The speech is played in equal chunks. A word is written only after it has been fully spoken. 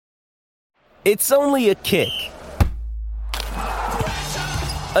It's only a kick,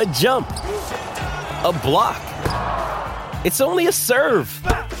 a jump, a block. It's only a serve.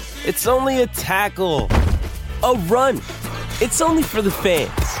 It's only a tackle, a run. It's only for the fans.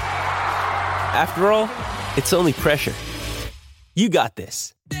 After all, it's only pressure. You got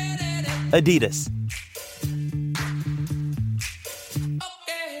this. Adidas.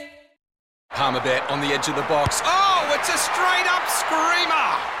 Palmerbet on the edge of the box. Oh, it's a straight-up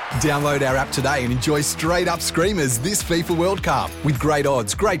screamer! Download our app today and enjoy straight-up screamers this FIFA World Cup with great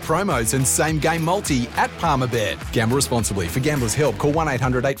odds, great promos and same-game multi at Palmerbet. Gamble responsibly. For Gamblers' Help, call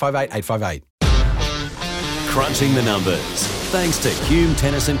 1-800-858-858. Crunching the numbers. Thanks to Hume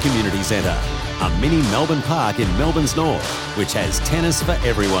Tennis and Community Centre, a mini Melbourne park in Melbourne's north, which has tennis for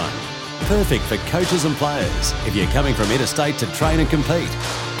everyone. Perfect for coaches and players if you're coming from interstate to train and compete.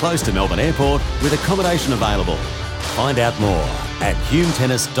 Close to Melbourne Airport with accommodation available. Find out more at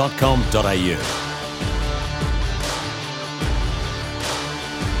humetennis.com.au.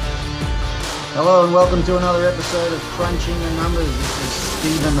 Hello and welcome to another episode of Crunching the Numbers. This is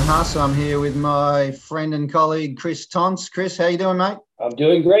Stephen Huss. I'm here with my friend and colleague Chris Tonts. Chris, how you doing, mate? I'm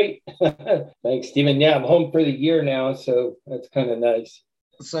doing great. Thanks, Stephen. Yeah, I'm home for the year now, so that's kind of nice.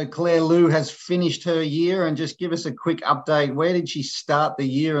 So Claire Liu has finished her year, and just give us a quick update. Where did she start the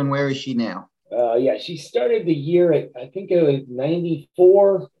year and where is she now? She started the year at, I think it was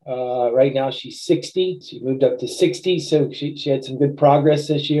 94. Right now she's 60. She moved up to 60, so she had some good progress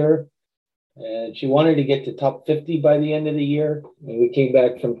this year. And she wanted to get to top 50 by the end of the year. And we came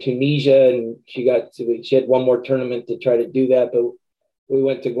back from Tunisia, and she had one more tournament to try to do that, but we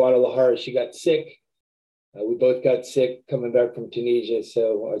went to Guadalajara. She got sick. We both got sick coming back from Tunisia,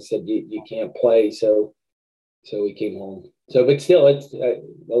 so I said, you can't play, so we came home. So, but still, it's a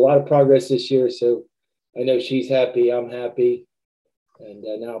lot of progress this year, so I know she's happy, I'm happy, and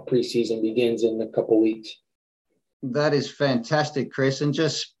now preseason begins in a couple weeks. That is fantastic, Chris, and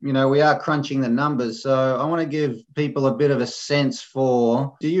just, we are crunching the numbers, so I want to give people a bit of a sense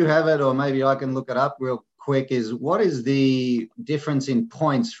for, do you have it, or maybe I can look it up real quick, is what is the difference in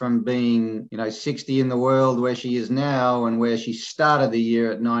points from being 60 in the world where she is now and where she started the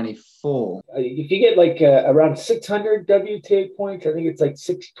year at 94? If you get around 600 WTA points, I think it's like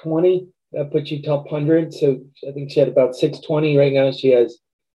 620, that puts you top 100. So I think she had about 620. Right now she has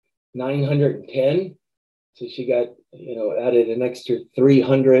 910, so she got added an extra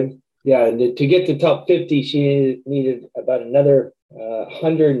 300. Yeah, and to get to top 50 she needed about another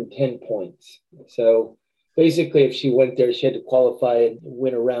 110 points. So basically, if she went there, she had to qualify and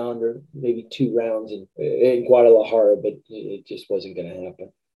win a round or maybe 2 rounds in Guadalajara, but it just wasn't going to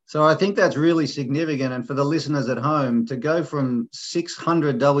happen. So I think that's really significant. And for the listeners at home, to go from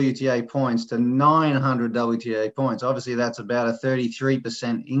 600 WTA points to 900 WTA points, obviously that's about a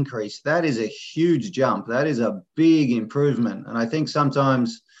 33% increase. That is a huge jump. That is a big improvement. And I think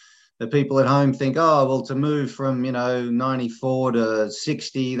sometimes the people at home think, oh, well, to move from, 94 to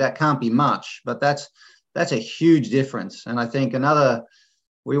 60, that can't be much. But that's a huge difference. And I think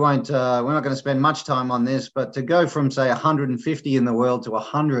we're not going to spend much time on this, but to go from, say, 150 in the world to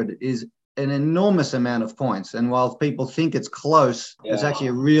 100 is an enormous amount of points. And while people think it's close, It's actually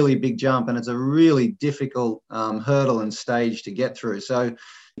a really big jump, and it's a really difficult hurdle and stage to get through. So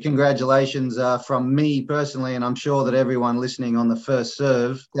congratulations from me personally, and I'm sure that everyone listening on the first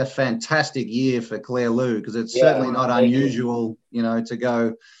serve, a fantastic year for Claire Liu, because it's certainly not unusual,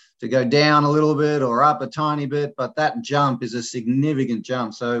 to go down a little bit or up a tiny bit, but that jump is a significant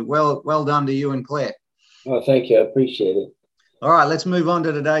jump. So well done to you and Claire. Oh, thank you. I appreciate it. All right, let's move on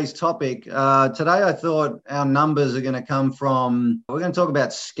to today's topic. Today, I thought our numbers are going to come from, we're going to talk about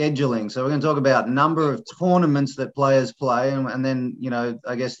scheduling. So we're going to talk about number of tournaments that players play. And then,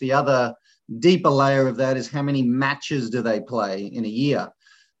 I guess the other deeper layer of that is how many matches do they play in a year?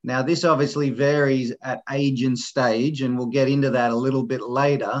 Now, this obviously varies at age and stage, and we'll get into that a little bit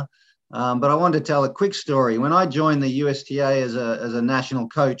later. But I want to tell a quick story. When I joined the USTA as a national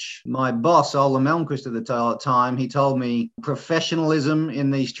coach, my boss, Ola Melmquist at the time, he told me professionalism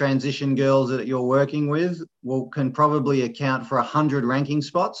in these transition girls that you're working with can probably account for 100 ranking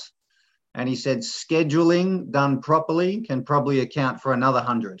spots. And he said scheduling done properly can probably account for another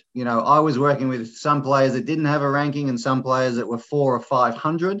 100. I was working with some players that didn't have a ranking and some players that were 400 or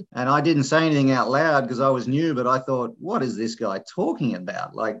 500. And I didn't say anything out loud because I was new, but I thought, what is this guy talking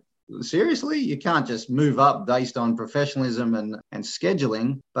about? Seriously, you can't just move up based on professionalism and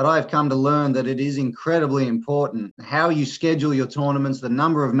scheduling. But I've come to learn that it is incredibly important how you schedule your tournaments, the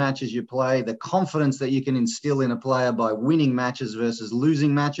number of matches you play, the confidence that you can instill in a player by winning matches versus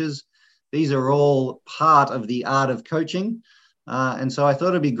losing matches. These are all part of the art of coaching. And so I thought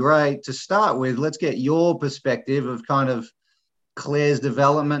it'd be great to start with. Let's get your perspective of kind of Claire's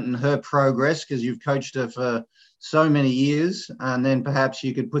development and her progress, because you've coached her for so many years, and then perhaps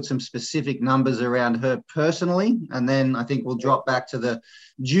you could put some specific numbers around her personally, and then I think we'll drop back to the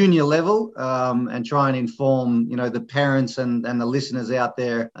junior level and try and inform, the parents and the listeners out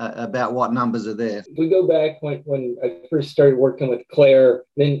there about what numbers are there. If we go back when I first started working with Claire,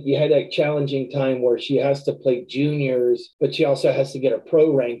 then you had that challenging time where she has to play juniors, but she also has to get a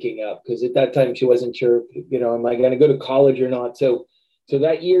pro ranking up, because at that time she wasn't sure, am I going to go to college or not? So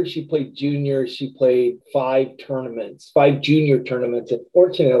that year she played juniors. She played 5 junior tournaments. And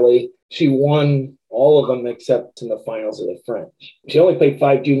fortunately, she won all of them except in the finals of the French. She only played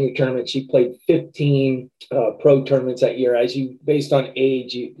 5 junior tournaments. She played 15 pro tournaments that year. Based on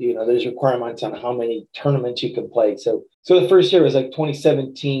age, there's requirements on how many tournaments you can play. So the first year was like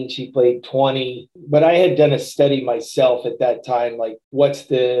 2017. She played 20, but I had done a study myself at that time. Like, what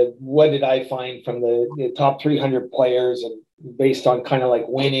did I find from the top 300 players, and based on kind of like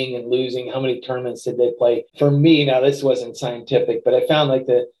winning and losing, how many tournaments did they play? For me, now this wasn't scientific, but I found like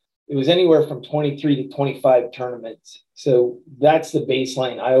it was anywhere from 23 to 25 tournaments. So that's the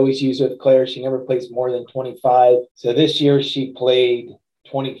baseline I always use with Claire. She never plays more than 25. So this year she played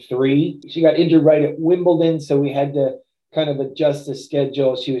 23. She got injured right at Wimbledon, so we had to kind of adjust the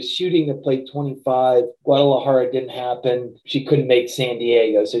schedule. She was shooting to play 25. Guadalajara didn't happen. She couldn't make San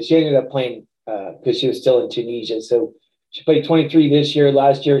Diego. So she ended up playing because she was still in Tunisia. So she played 23 this year.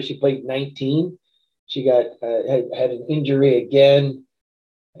 Last year, she played 19. She got had an injury again.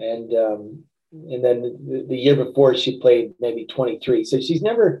 And then the year before, she played maybe 23. So she's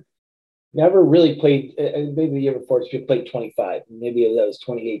never really played. Maybe the year before, she played 25. Maybe that was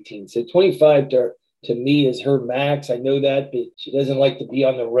 2018. So 25 to me is her max. I know that, but she doesn't like to be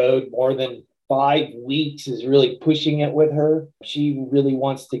on the road more than 5 weeks is really pushing it with her. She really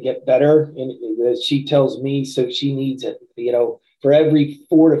wants to get better, and as she tells me, so she needs it. For every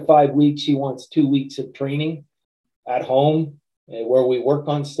 4 to 5 weeks, she wants 2 weeks of training at home where we work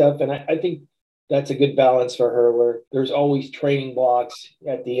on stuff. And I think that's a good balance for her, where there's always training blocks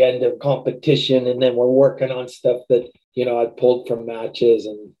at the end of competition, and then we're working on stuff that I've pulled from matches,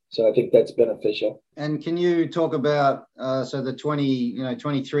 and so I think that's beneficial. And can you talk about the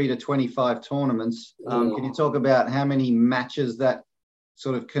 23 to 25 tournaments? Can you talk about how many matches that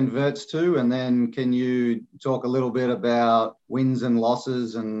sort of converts to, and then can you talk a little bit about wins and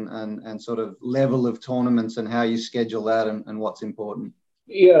losses and sort of level of tournaments and how you schedule that and what's important?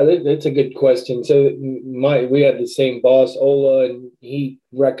 Yeah, that's a good question. So we had the same boss, Ola, and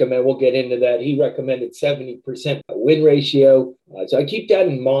we'll get into that. He recommended 70% win ratio. So I keep that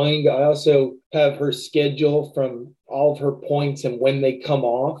in mind. I also have her schedule from all of her points and when they come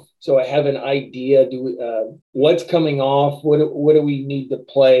off. So I have an idea, what's coming off, what do we need to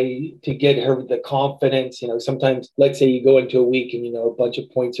play to get her the confidence. Sometimes, let's say you go into a week and, a bunch of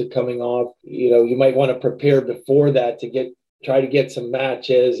points are coming off. You might want to prepare before that to try to get some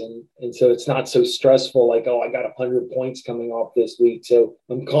matches. And so it's not so stressful, like, I got 100 points coming off this week. So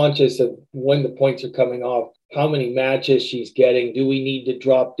I'm conscious of when the points are coming off, how many matches she's getting. Do we need to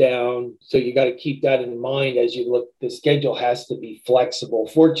drop down? So you got to keep that in mind as you look. The schedule has to be flexible.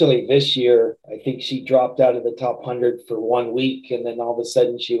 Fortunately, this year, I think she dropped out of the top 100 for 1 week, and then all of a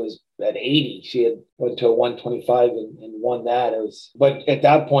sudden she was at 80. She had went to a 125 and won that. But at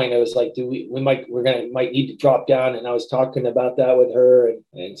that point, it was like, we might need to drop down. And I was talking about that with her,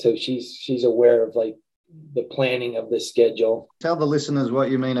 and so she's aware of like the planning of the schedule. Tell the listeners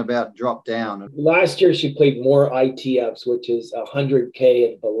what you mean about drop down. Last year, she played more ITFs, which is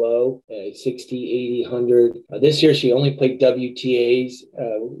 100K and below, 60, 80, 100. This year, she only played WTAs,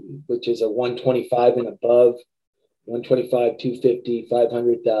 which is a 125 and above. 125, 250,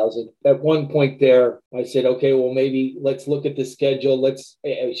 500,000. At one point there, I said, okay, well, maybe let's look at the schedule.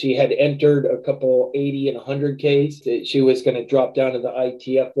 She had entered a couple 80 and 100Ks. She was going to drop down to the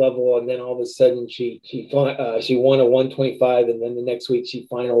ITF level. And then all of a sudden she won a 125. And then the next week she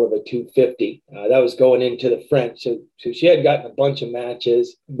final of a 250. That was going into the French. So she had gotten a bunch of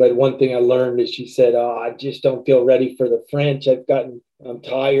matches. But one thing I learned is she said, I just don't feel ready for the French. I'm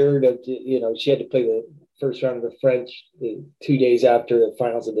tired of, she had to play the first round of the French 2 days after the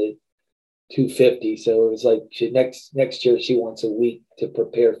finals of the 250. So it was like next year she wants a week to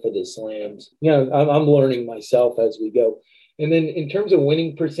prepare for the slams. I'm learning myself as we go. And then in terms of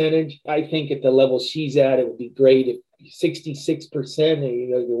winning percentage, I think at the level she's at, it would be great if 66% and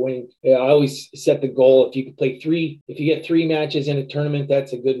you're winning. I always set the goal, if you get 3 matches in a tournament,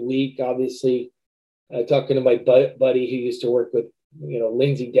 that's a good week. Obviously, talking to my buddy who used to work with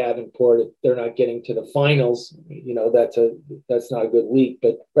Lindsay Davenport, if they're not getting to the finals, that's not a good week.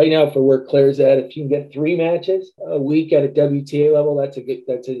 But right now, for where Claire's at, if you can get 3 matches a week at a WTA level, that's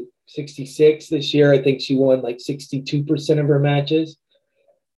a 66 this year. I think she won like 62% of her matches,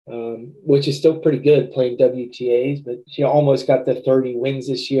 which is still pretty good playing WTAs, but she almost got the 30 wins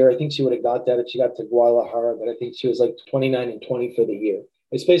this year. I think she would have got that if she got to Guadalajara, but I think she was like 29-20 for the year.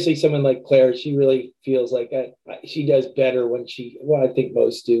 Especially someone like Claire, she really feels like she does better when I think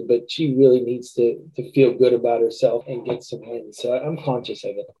most do, but she really needs to feel good about herself and get some wins. So I'm conscious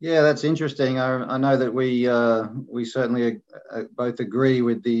of it. Yeah, that's interesting. I know that we certainly both agree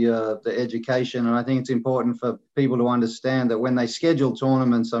with the education, and I think it's important for people to understand that when they schedule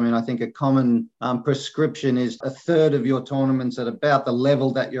tournaments, I think a common prescription is a third of your tournaments at about the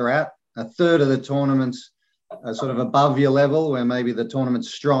level that you're at, a third of the tournaments sort of above your level where maybe the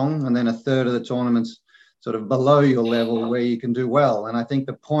tournament's strong, and then a third of the tournaments sort of below your level where you can do well. And I think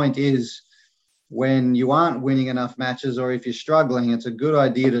the point is, when you aren't winning enough matches, or if you're struggling, it's a good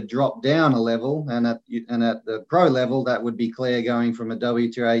idea to drop down a level. And at the pro level, that would be Claire going from a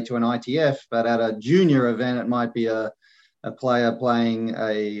WTA to an ITF. But at a junior event, it might be a player playing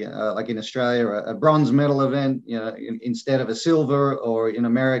like in Australia, a bronze medal event, instead of a silver, or in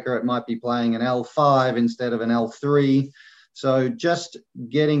America, it might be playing an L5 instead of an L3. So just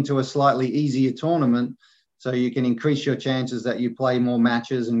getting to a slightly easier tournament so you can increase your chances that you play more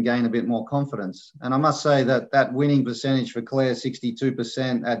matches and gain a bit more confidence. And I must say that winning percentage for Claire,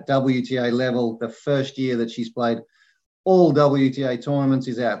 62% at WTA level, the first year that she's played all WTA tournaments,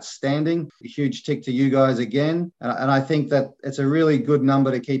 is outstanding. A huge tick to you guys again. And I think that it's a really good number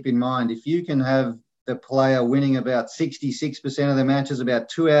to keep in mind. If you can have the player winning about 66% of the matches, about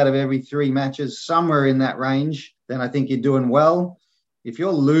 2 out of every 3 matches, somewhere in that range, then I think you're doing well. If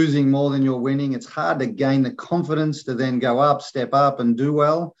you're losing more than you're winning, it's hard to gain the confidence to then go up, step up and do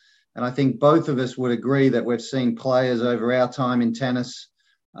well. And I think both of us would agree that we've seen players over our time in tennis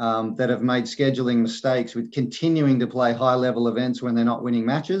that have made scheduling mistakes with continuing to play high-level events when they're not winning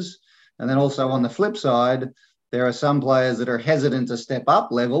matches. And then also on the flip side, there are some players that are hesitant to step up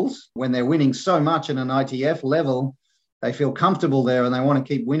levels when they're winning so much at an ITF level. They feel comfortable there and they want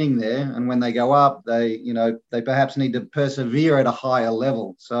to keep winning there. And when they go up, they perhaps need to persevere at a higher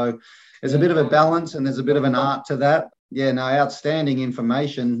level. So there's a bit of a balance and there's a bit of an art to that. Yeah, no, outstanding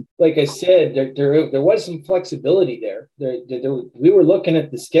information. Like I said, there was some flexibility there. We were looking at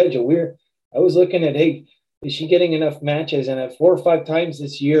the schedule. I was looking at, hey, is she getting enough matches? And at 4 or 5 times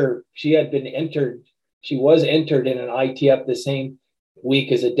this year, she was entered in an ITF the same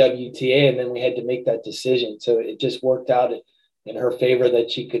week as a WTA, and then we had to make that decision. So it just worked out in her favor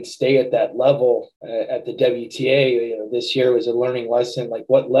that she could stay at that level at the WTA. This year was a learning lesson. Like,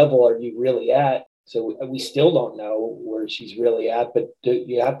 what level are you really at? So we still don't know where she's really at, but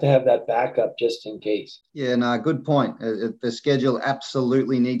you have to have that backup just in case. Yeah, no, good point. The schedule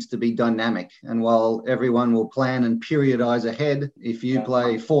absolutely needs to be dynamic. And while everyone will plan and periodize ahead, if you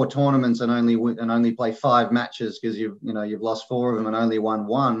play 4 tournaments and only play 5 matches because you've lost 4 of them and only won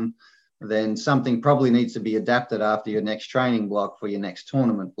 1, then something probably needs to be adapted after your next training block for your next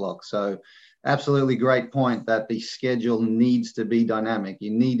tournament block. So absolutely great point that the schedule needs to be dynamic. You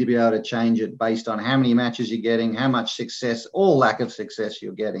need to be able to change it based on how many matches you're getting, how much success or lack of success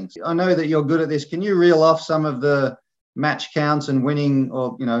you're getting. I know that you're good at this. Can you reel off some of the match counts and winning,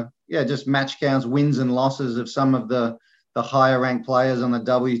 or, just match counts, wins and losses of some of the higher ranked players on the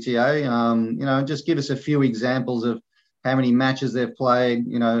WTA? Just give us a few examples of how many matches they've played,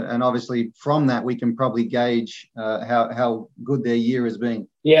 and obviously from that we can probably gauge how good their year has been.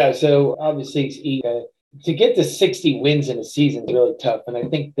 Yeah, so obviously to get to 60 wins in a season is really tough. And I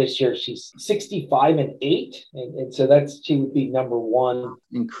think this year she's 65-8. And so she would be number 1.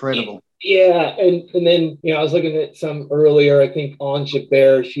 Incredible. Yeah. And then, I was looking at some earlier, I think on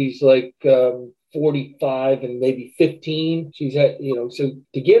Jabeur, she's like 45 and maybe 15. She's at, so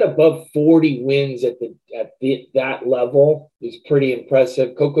to get above 40 wins at that level is pretty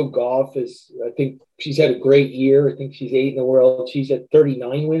impressive. Coco Gauff I think she's had a great year. I think she's 8 in the world. She's at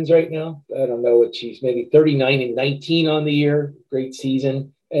 39 wins right now. I don't know what she's, maybe 39-19 on the year. Great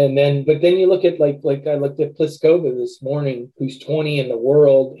season. And then, but then you look at like I looked at Pliskova this morning, who's 20 in the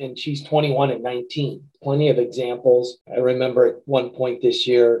world, and she's 21-19. Plenty of examples. I remember at one point this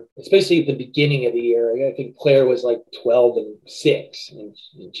year, especially at the beginning of the year, I think Claire was like 12-6,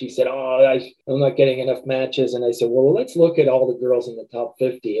 and she said, I'm not getting enough matches. And I said, well, let's look at all the girls in the top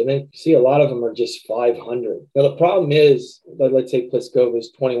 50. And then see a lot of them are just 500. Now, the problem is, let's say Pliskova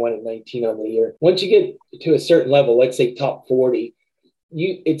is 21-19 on the year. Once you get to a certain level, let's say top 40,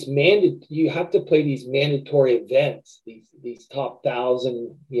 You have to play these mandatory events, these top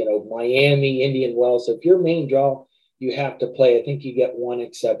 1,000, Miami, Indian Wells. So if you're main draw, you have to play. I think you get one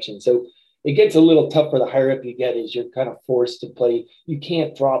exception. So it gets a little tougher the higher up you get, as you're kind of forced to play. You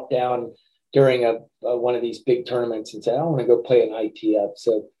can't drop down during one of these big tournaments and say, I want to go play an ITF.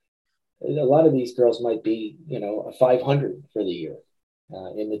 So a lot of these girls might be, a 500 for the year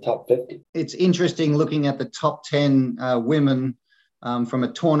in the top 50. It's interesting looking at the top 10 women from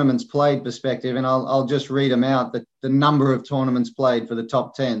a tournaments played perspective, and I'll just read them out, the number of tournaments played for the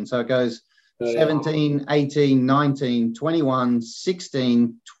top 10. So it goes 17, 18, 19, 21,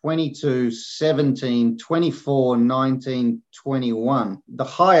 16, 22, 17, 24, 19, 21. The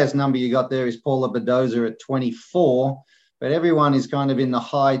highest number you got there is Paula Badoza at 24, but everyone is kind of in the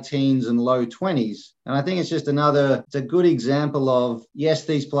high teens and low 20s. And I think it's just it's a good example of, yes,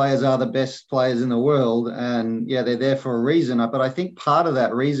 these players are the best players in the world, and yeah, they're there for a reason. But I think part of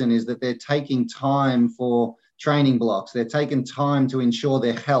that reason is that they're taking time for training blocks. They're taking time to ensure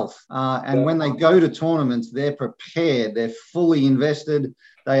their health. And when they go to tournaments, they're prepared. They're fully invested.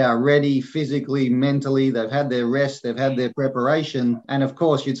 They are ready physically, mentally. They've had their rest. They've had their preparation. And of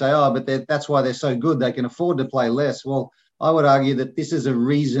course, you'd say, but that's why they're so good. They can afford to play less. Well, I would argue that this is a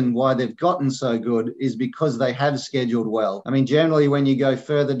reason why they've gotten so good, is because they have scheduled well. I mean, generally, when you go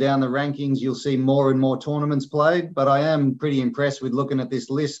further down the rankings, you'll see more and more tournaments played. But I am pretty impressed with looking at this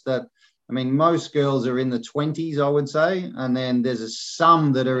list that, I mean, most girls are in the 20s, I would say, and then there's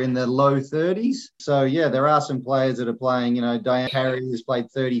some that are in the low 30s. So, yeah, there are some players that are playing, Diane Carey has played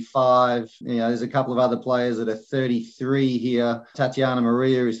 35. There's a couple of other players that are 33 here. Tatiana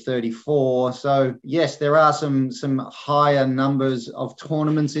Maria is 34. So, yes, there are some higher numbers of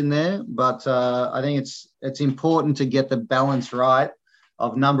tournaments in there, but I think it's important to get the balance right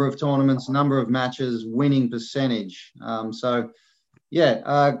of number of tournaments, number of matches, winning percentage.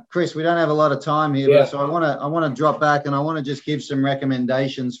 Chris, we don't have a lot of time here, but so I want to drop back and I want to just give some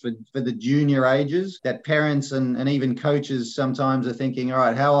recommendations for the junior ages that parents and even coaches sometimes are thinking, all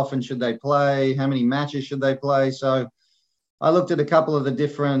right, how often should they play? How many matches should they play? So I looked at a couple of the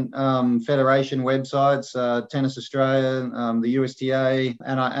different federation websites, Tennis Australia, the USTA,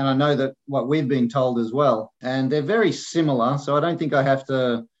 and I know that what we've been told as well, and they're very similar. So I don't think I have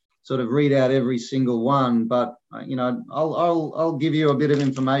to sort of read out every single one, but I'll give you a bit of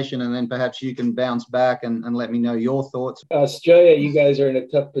information and then perhaps you can bounce back and let me know your thoughts. Australia, you guys are in a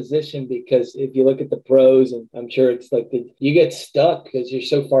tough position because if you look at the pros, and I'm sure it's like you get stuck because you're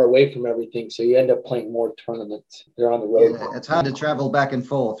so far away from everything, so you end up playing more tournaments. They're on the road. Yeah, it's hard to travel back and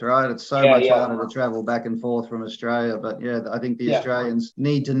forth, right? It's so much harder to travel back and forth from Australia. But yeah, I think the Australians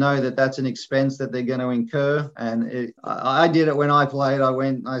need to know that that's an expense that they're going to incur. And I did it when I played.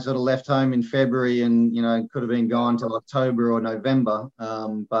 I sort of left home in February and, could have been gone till October or November.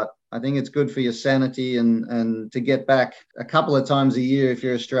 But I think it's good for your sanity and to get back a couple of times a year if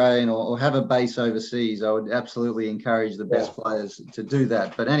you're Australian or have a base overseas. I would absolutely encourage the best players to do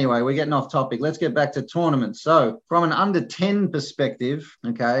that. But anyway, we're getting off topic. Let's get back to tournaments. So from an under 10 perspective,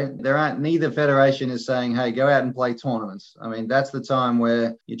 neither federation is saying, hey, go out and play tournaments. I mean, that's the time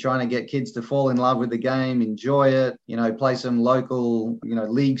where you're trying to get kids to fall in love with the game, enjoy it, play some local,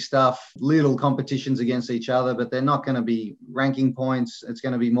 league stuff, little competitions against each other, but they're not going to be ranking points. It's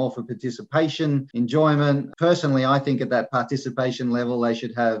going to be more for participation, enjoyment. Personally, I think at that participation level, they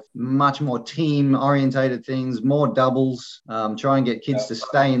should have much more team-orientated things, more doubles, try and get kids to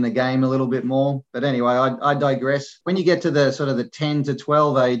stay in the game a little bit more. But anyway, I digress. When you get to the sort of the 10 to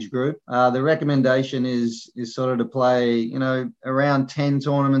 12 age group, the recommendation is sort of to play, around 10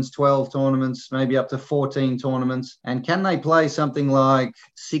 tournaments, 12 tournaments, maybe up to 14 tournaments. And can they play something like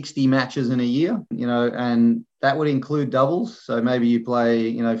 60 matches in a year, and that would include doubles. So maybe you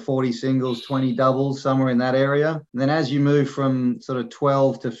play, 40 singles, 20 doubles, somewhere in that area. And then as you move from sort of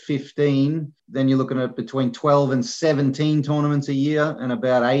 12 to 15, then you're looking at between 12 and 17 tournaments a year and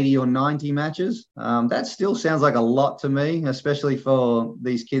about 80 or 90 matches. That still sounds like a lot to me, especially for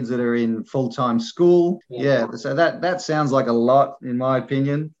these kids that are in full-time school. Yeah, so that sounds like a lot, in my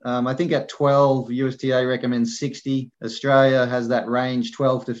opinion. I think at 12, USTA recommends 60. Australia has that range,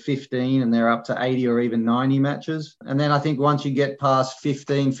 12 to 15, and they're up to 80 or even 90 matches. And then I think once you get past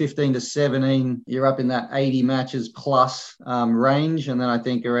 15 to 17, you're up in that 80 matches plus range. And then I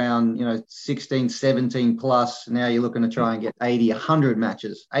think around, 16, 17 plus, now you're looking to try and get 80, 100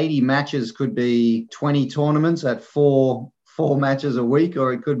 matches. 80 matches could be 20 tournaments at four matches a week,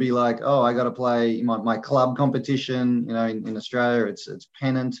 or it could be like, I got to play my club competition. In Australia, it's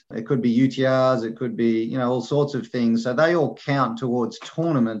pennant. It could be UTRs. It could be, all sorts of things. So they all count towards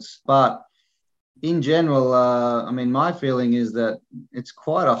tournaments. But in general, I mean, my feeling is that it's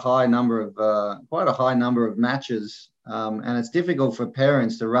quite a high number of matches, and it's difficult for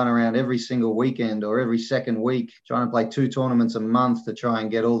parents to run around every single weekend or every second week trying to play 2 tournaments a month to try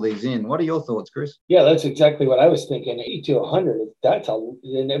and get all these in. What are your thoughts, Chris? Yeah, that's exactly what I was thinking. 80 to 100,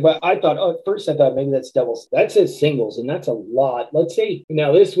 but I thought, at first I thought maybe that's doubles. That says singles, and that's a lot. Let's say,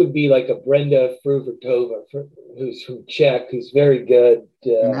 now this would be like a Brenda Fruvertova, who's from Czech, who's very good.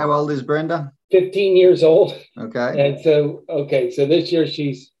 And how old is Brenda? 15 years old. Okay. And so this year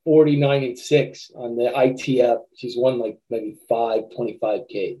she's 49-6 on the ITF. She's won like maybe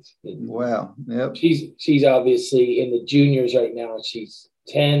 25Ks. Wow. Yep. She's obviously in the juniors right now. She's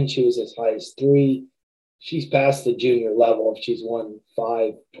 10. She was as high as 3. She's past the junior level if she's won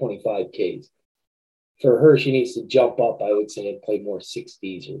 5 25Ks. For her, she needs to jump up, I would say, and play more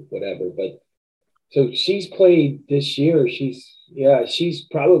 60s or whatever. But so she's played this year. She's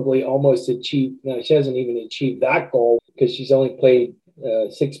probably almost achieved. Now, she hasn't even achieved that goal because she's only played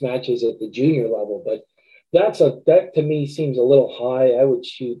 6 matches at the junior level. But that to me seems a little high. I would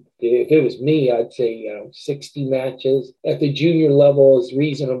shoot, if it was me, I'd say 60 matches at the junior level is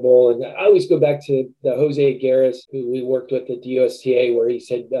reasonable. And I always go back to the Jose Aguirre, who we worked with at the USTA, where he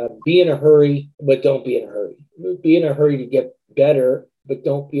said, "Be in a hurry, but don't be in a hurry. Be in a hurry to get better, but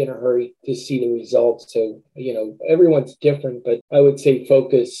don't be in a hurry to see the results." So, everyone's different, but I would say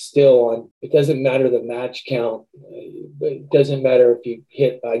focus still on, it doesn't matter the match count. It doesn't matter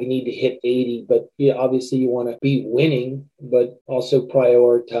if I need to hit 80, but obviously you want to be winning, but also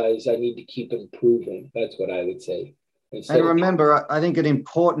prioritize, I need to keep improving. That's what I would say. And remember, I think an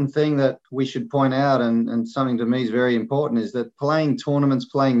important thing that we should point out, and something to me is very important, is that playing tournaments,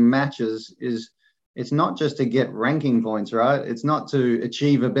 playing matches it's not just to get ranking points, right? It's not to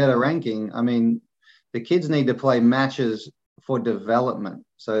achieve a better ranking. I mean, the kids need to play matches for development.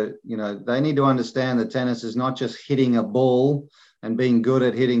 So, they need to understand that tennis is not just hitting a ball and being good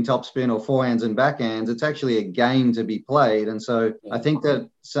at hitting topspin or forehands and backhands. It's actually a game to be played. And so I think that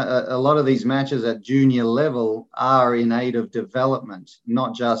a lot of these matches at junior level are in aid of development,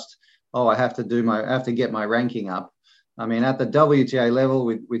 not just, I have to get my ranking up. I mean, at the WTA level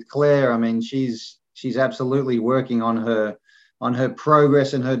with Claire, I mean, she's absolutely working on her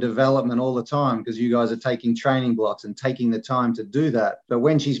progress and her development all the time, because you guys are taking training blocks and taking the time to do that. But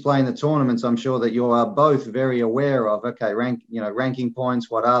when she's playing the tournaments, I'm sure that you are both very aware of, okay, ranking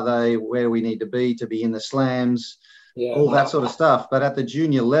points, what are they? Where do we need to be in the slams? Yeah. All that sort of stuff. But at the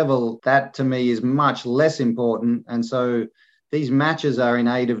junior level, that to me is much less important. And so these matches are in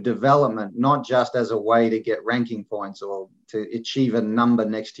aid of development, not just as a way to get ranking points or to achieve a number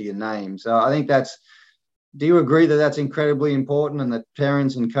next to your name. So I think do you agree that that's incredibly important, and that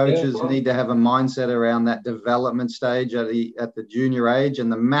parents and coaches need to have a mindset around that development stage at the junior age,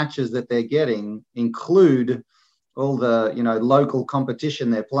 and the matches that they're getting include all the, local competition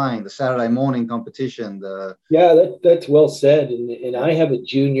they're playing, the Saturday morning competition. That's well said. And I have a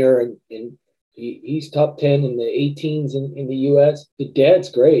junior, and he's top 10 in the 18s in the U.S. The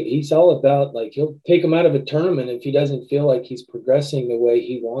dad's great. He's all about, he'll take him out of a tournament if he doesn't feel like he's progressing the way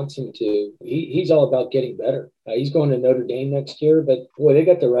he wants him to. He's all about getting better. He's going to Notre Dame next year, but boy, they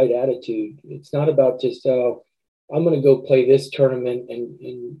got the right attitude. It's not about just, I'm going to go play this tournament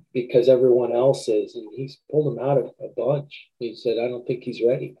and because everyone else is. And he's pulled him out of a bunch. He said, I don't think he's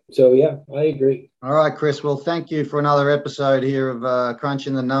ready. So, yeah, I agree. All right, Chris. Well, thank you for another episode here of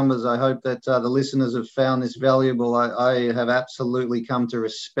Crunching the Numbers. I hope that the listeners have found this valuable. I have absolutely come to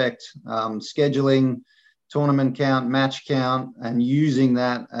respect scheduling, tournament count, match count, and using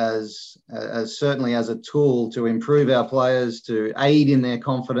that as certainly as a tool to improve our players, to aid in their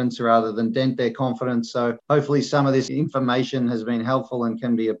confidence rather than dent their confidence. So hopefully some of this information has been helpful and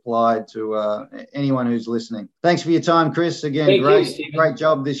can be applied to anyone who's listening. Thanks for your time, Chris. Again, great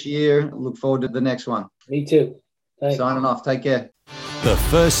job this year. Look forward to the next one. Me too. Thanks. Signing off. Take care. The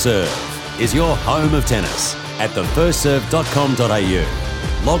First Serve is your home of tennis at thefirstserve.com.au.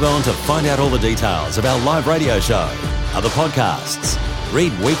 Log on to find out all the details of our live radio show, other podcasts,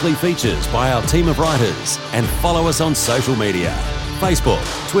 read weekly features by our team of writers, and follow us on social media,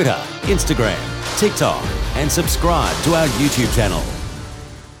 Facebook, Twitter, Instagram, TikTok, and subscribe to our YouTube channel.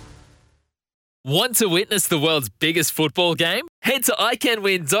 Want to witness the world's biggest football game? Head to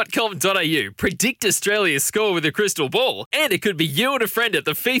iCanWin.com.au, predict Australia's score with a crystal ball, and it could be you and a friend at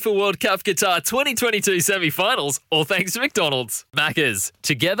the FIFA World Cup Qatar 2022 semi-finals, all thanks to McDonald's. Maccas,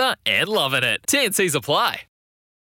 together and loving it. TNCs apply.